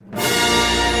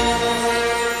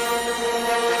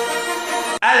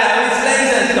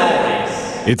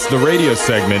It's the radio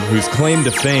segment whose claim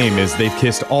to fame is they've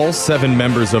kissed all 7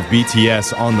 members of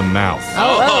BTS on the mouth.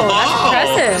 Oh,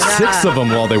 that's impressive. 6 of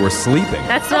them while they were sleeping.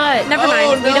 That's not, never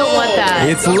mind. We don't want that.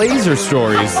 It's Laser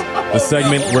Stories, the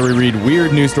segment where we read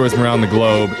weird news stories from around the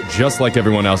globe, just like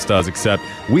everyone else does, except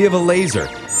we have a laser.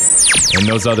 And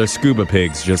those other scuba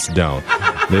pigs just don't.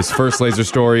 This first laser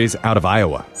story is out of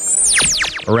Iowa.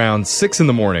 Around 6 in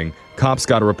the morning, cops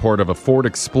got a report of a Ford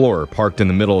Explorer parked in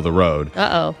the middle of the road.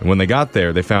 Uh-oh. And when they got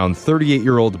there, they found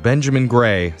 38-year-old Benjamin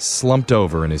Gray slumped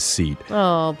over in his seat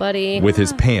Oh, buddy. with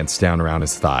his pants down around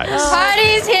his thighs.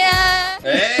 Party's here!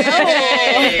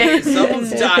 Hey,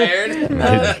 someone's tired.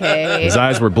 Okay. His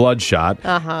eyes were bloodshot,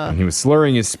 Uh-huh. and he was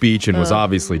slurring his speech and was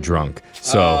obviously drunk.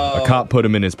 So a cop put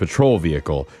him in his patrol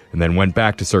vehicle and then went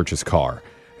back to search his car.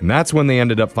 And that's when they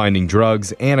ended up finding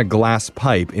drugs and a glass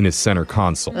pipe in his center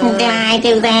console. Did I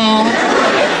do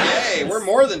that? Hey, we're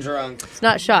more than drunk. It's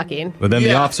not shocking. But then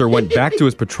the officer went back to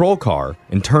his patrol car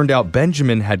and turned out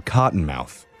Benjamin had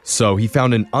cottonmouth. So he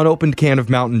found an unopened can of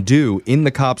Mountain Dew in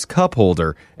the cop's cup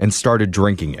holder and started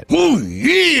drinking it.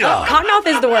 Cottonmouth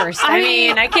is the worst. I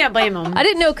mean, I can't blame him. I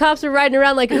didn't know cops were riding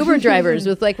around like Uber drivers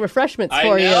with like refreshments I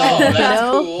for you. know, You that's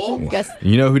know? cool. Guess.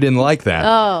 You know who didn't like that?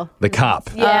 Oh. The cop.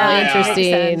 Yeah,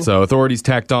 interesting. So authorities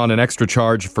tacked on an extra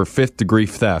charge for 5th-degree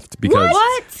theft because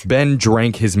What? Ben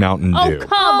drank his Mountain Oh, Dew. come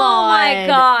Oh on. my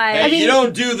god. Hey, you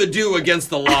don't do the do against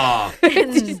the law.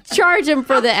 Charge him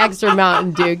for the extra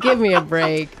Mountain Dew. Give me a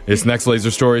break. This next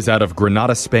laser story is out of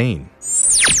Granada, Spain.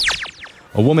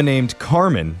 A woman named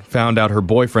Carmen found out her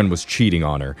boyfriend was cheating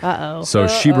on her. Uh-oh. So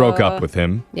she broke up with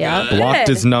him, Yeah. blocked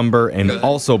his number, and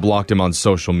also blocked him on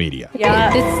social media.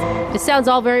 Yeah. This sounds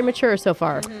all very mature so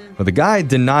far. But the guy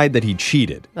denied that he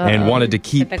cheated and wanted to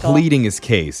keep Typical. pleading his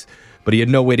case, but he had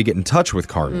no way to get in touch with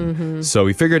Carmen. So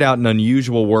he figured out an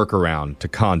unusual workaround to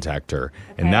contact her,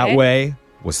 and that Okay. way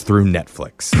was through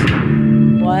Netflix.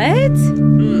 What?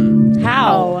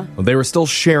 How? Well, they were still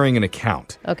sharing an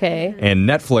account. Okay. And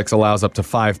Netflix allows up to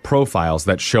 5 profiles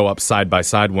that show up side by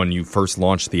side when you first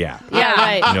launch the app. Yeah,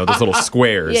 right. You know, those little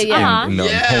squares Yeah. in the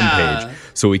Yeah. homepage.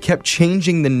 So we kept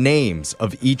changing the names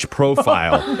of each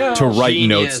profile to write Genius.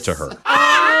 notes to her.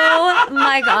 Oh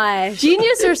my gosh.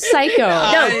 Genius or psycho?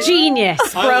 No, genius.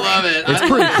 I love it. It's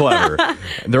pretty clever.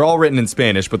 They're all written in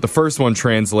Spanish, but the first one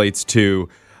translates to,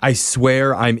 I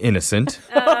swear I'm innocent.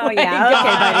 Oh yeah.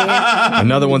 Okay, buddy.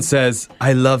 Another one says,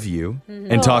 I love you,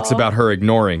 and talks about her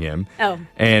ignoring him. Oh.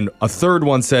 And a third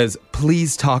one says,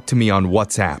 please talk to me on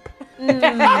WhatsApp.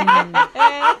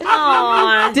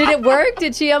 Aw. Did it work?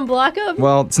 Did she unblock him?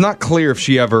 Well, it's not clear if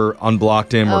she ever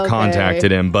unblocked him or Okay.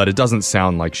 contacted him, but it doesn't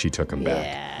sound like she took him back.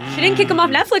 She didn't kick him off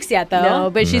Netflix yet, though. No,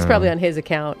 but she's probably on his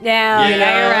account. Yeah,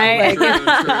 you're right.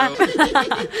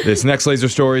 True. This next laser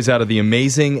story is out of the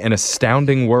amazing and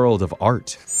astounding world of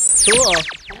art. Cool.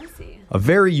 A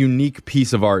very unique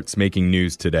piece of art's making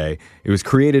news today. It was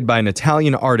created by an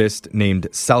Italian artist named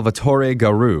Salvatore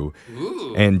Garou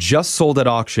and just sold at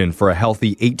auction for a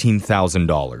healthy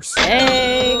 $18,000.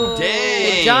 Dang. Dang.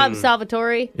 Good job,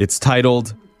 Salvatore. It's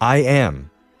titled, I Am.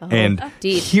 And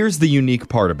deep. here's the unique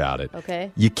part about it.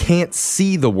 Okay. You can't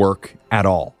see the work at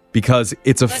all because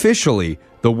it's officially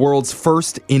the world's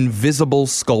first invisible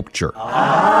sculpture.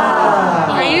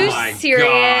 Are you My serious?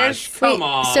 gosh, come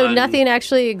on. So nothing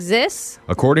actually exists?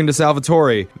 According to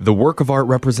Salvatore, the work of art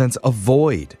represents a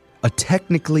void, a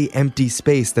technically empty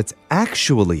space that's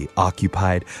actually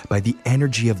occupied by the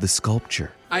energy of the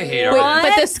sculpture. I hate art.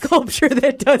 But the sculpture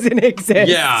that doesn't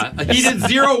exist. Yeah, he did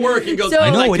zero work and goes. So- "I'd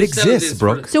I know, like it to sell exists, this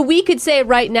Brooke. for-" So we could say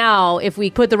right now, if we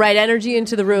put the right energy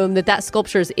into the room, that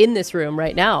sculpture is in this room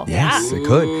right now. Yes, it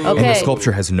could. And the Okay.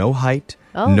 sculpture has no height,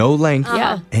 Oh. no length,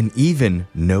 Yeah. and even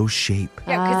no shape.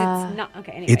 Yeah, because it's not.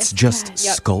 Okay, anyway. It's just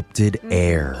sculpted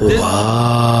air.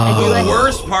 The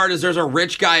worst part is there's a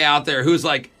rich guy out there who's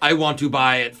like, I want to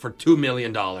buy it for $2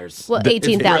 million. Well, It's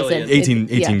 18,000. brilliant.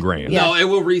 18 grand. No, it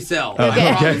will resell.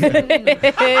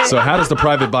 So how does the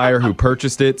private buyer who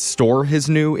purchased it store his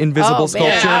new invisible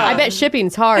sculpture? I bet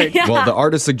shipping's hard. Well, the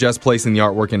artist suggests placing the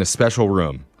artwork in a special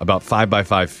room, about 5 by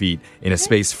 5 feet, in a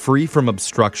space free from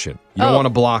obstruction. You don't want to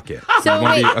block it. So you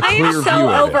want wait, a I clear am view so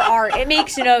of over it. art. It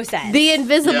makes no sense. The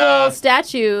invisible Yeah.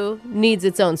 statue needs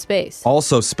its own space.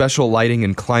 Also, special lighting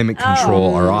and climate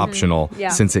control are optional Yeah.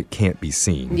 since it can't be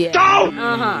seen.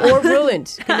 Yeah. Or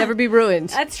ruined. Can never be ruined.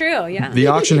 That's true. Yeah. The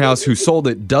auction house who sold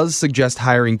it does suggest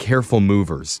hiring careful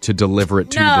movers to deliver it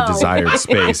to the No. desired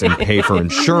space and pay for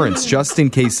insurance just in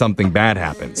case something bad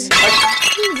happens.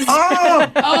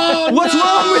 Oh, what's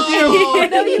wrong with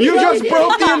you? You just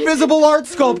broke the invisible art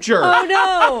sculpture. Oh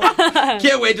no!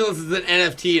 Can't wait till this is an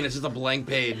NFT and it's just a blank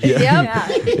page. Yep.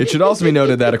 It should also be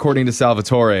noted that according to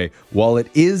Salvatore, while it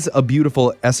is a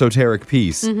beautiful esoteric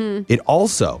piece, it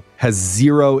also has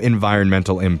zero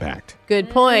environmental impact. Good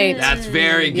point. That's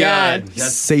very good. Yeah.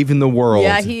 That's Saving the world.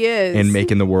 Yeah, he is. And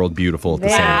making the world beautiful at the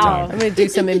same I'm time. going to do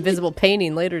some invisible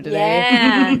painting later today.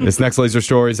 Yeah. This next laser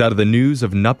story is out of the news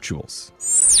of nuptials.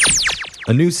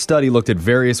 A new study looked at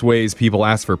various ways people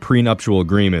ask for prenuptial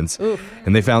agreements,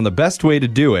 and they found the best way to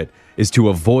do it is to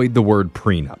avoid the word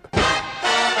prenup.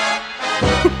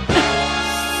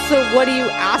 So what do you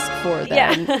ask for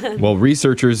then? Yeah. Well,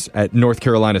 researchers at North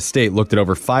Carolina State looked at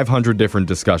over 500 different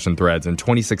discussion threads and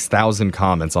 26,000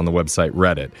 comments on the website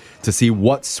Reddit to see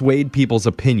what swayed people's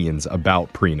opinions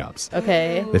about prenups.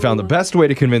 Okay. They found the best way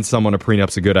to convince someone a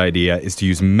prenup's a good idea is to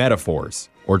use metaphors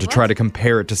or to try to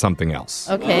compare it to something else.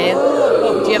 Okay.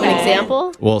 Do you have an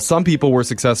example? Well, some people were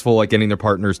successful at getting their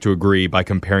partners to agree by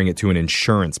comparing it to an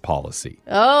insurance policy.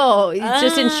 Oh, it's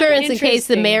just insurance in case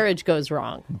the interesting. marriage goes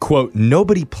wrong. Quote,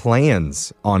 nobody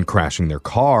plans on crashing their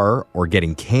car or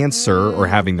getting cancer or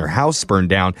having their house burned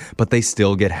down, but they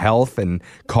still get health and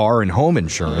car and home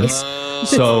insurance.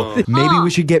 So maybe we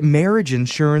should get marriage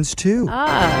insurance too.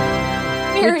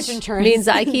 Marriage insurance. Means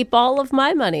I keep all of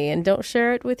my money and don't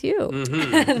share it with you.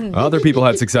 Other people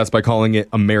had success by calling it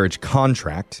a marriage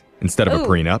contract instead of a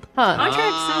prenup. Contract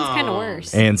sounds kind of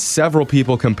worse. And several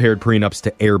people compared prenups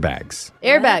to airbags.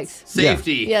 Airbags.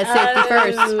 safety. Yeah, safety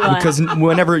first. Because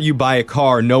whenever you buy a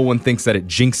car, no one thinks that it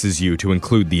jinxes you to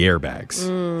include the airbags.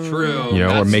 True. You know,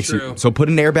 or That's makes true. you. So put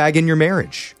an airbag in your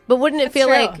marriage. But wouldn't it feel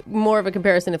true. like more of a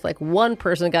comparison if like one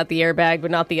person got the airbag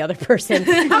but not the other person?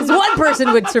 Because one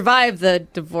person would survive the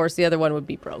divorce, the other one would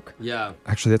be broke. Yeah.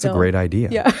 Actually, that's a great idea.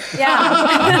 Yeah. Yeah.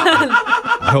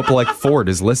 I hope like Ford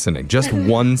is listening. Just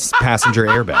one passenger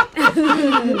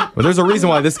airbag. But there's a reason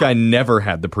why this guy never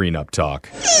had the prenup talk.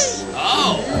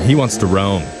 Oh. He wants to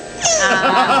roam.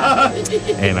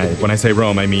 And when I say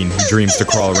roam, I mean he dreams to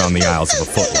crawl around the aisles of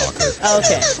a Foot Locker.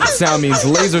 Okay. Sound means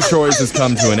Laser Stories has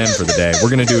come to an end for the day. We're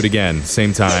going to do it again,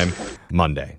 same time, Monday.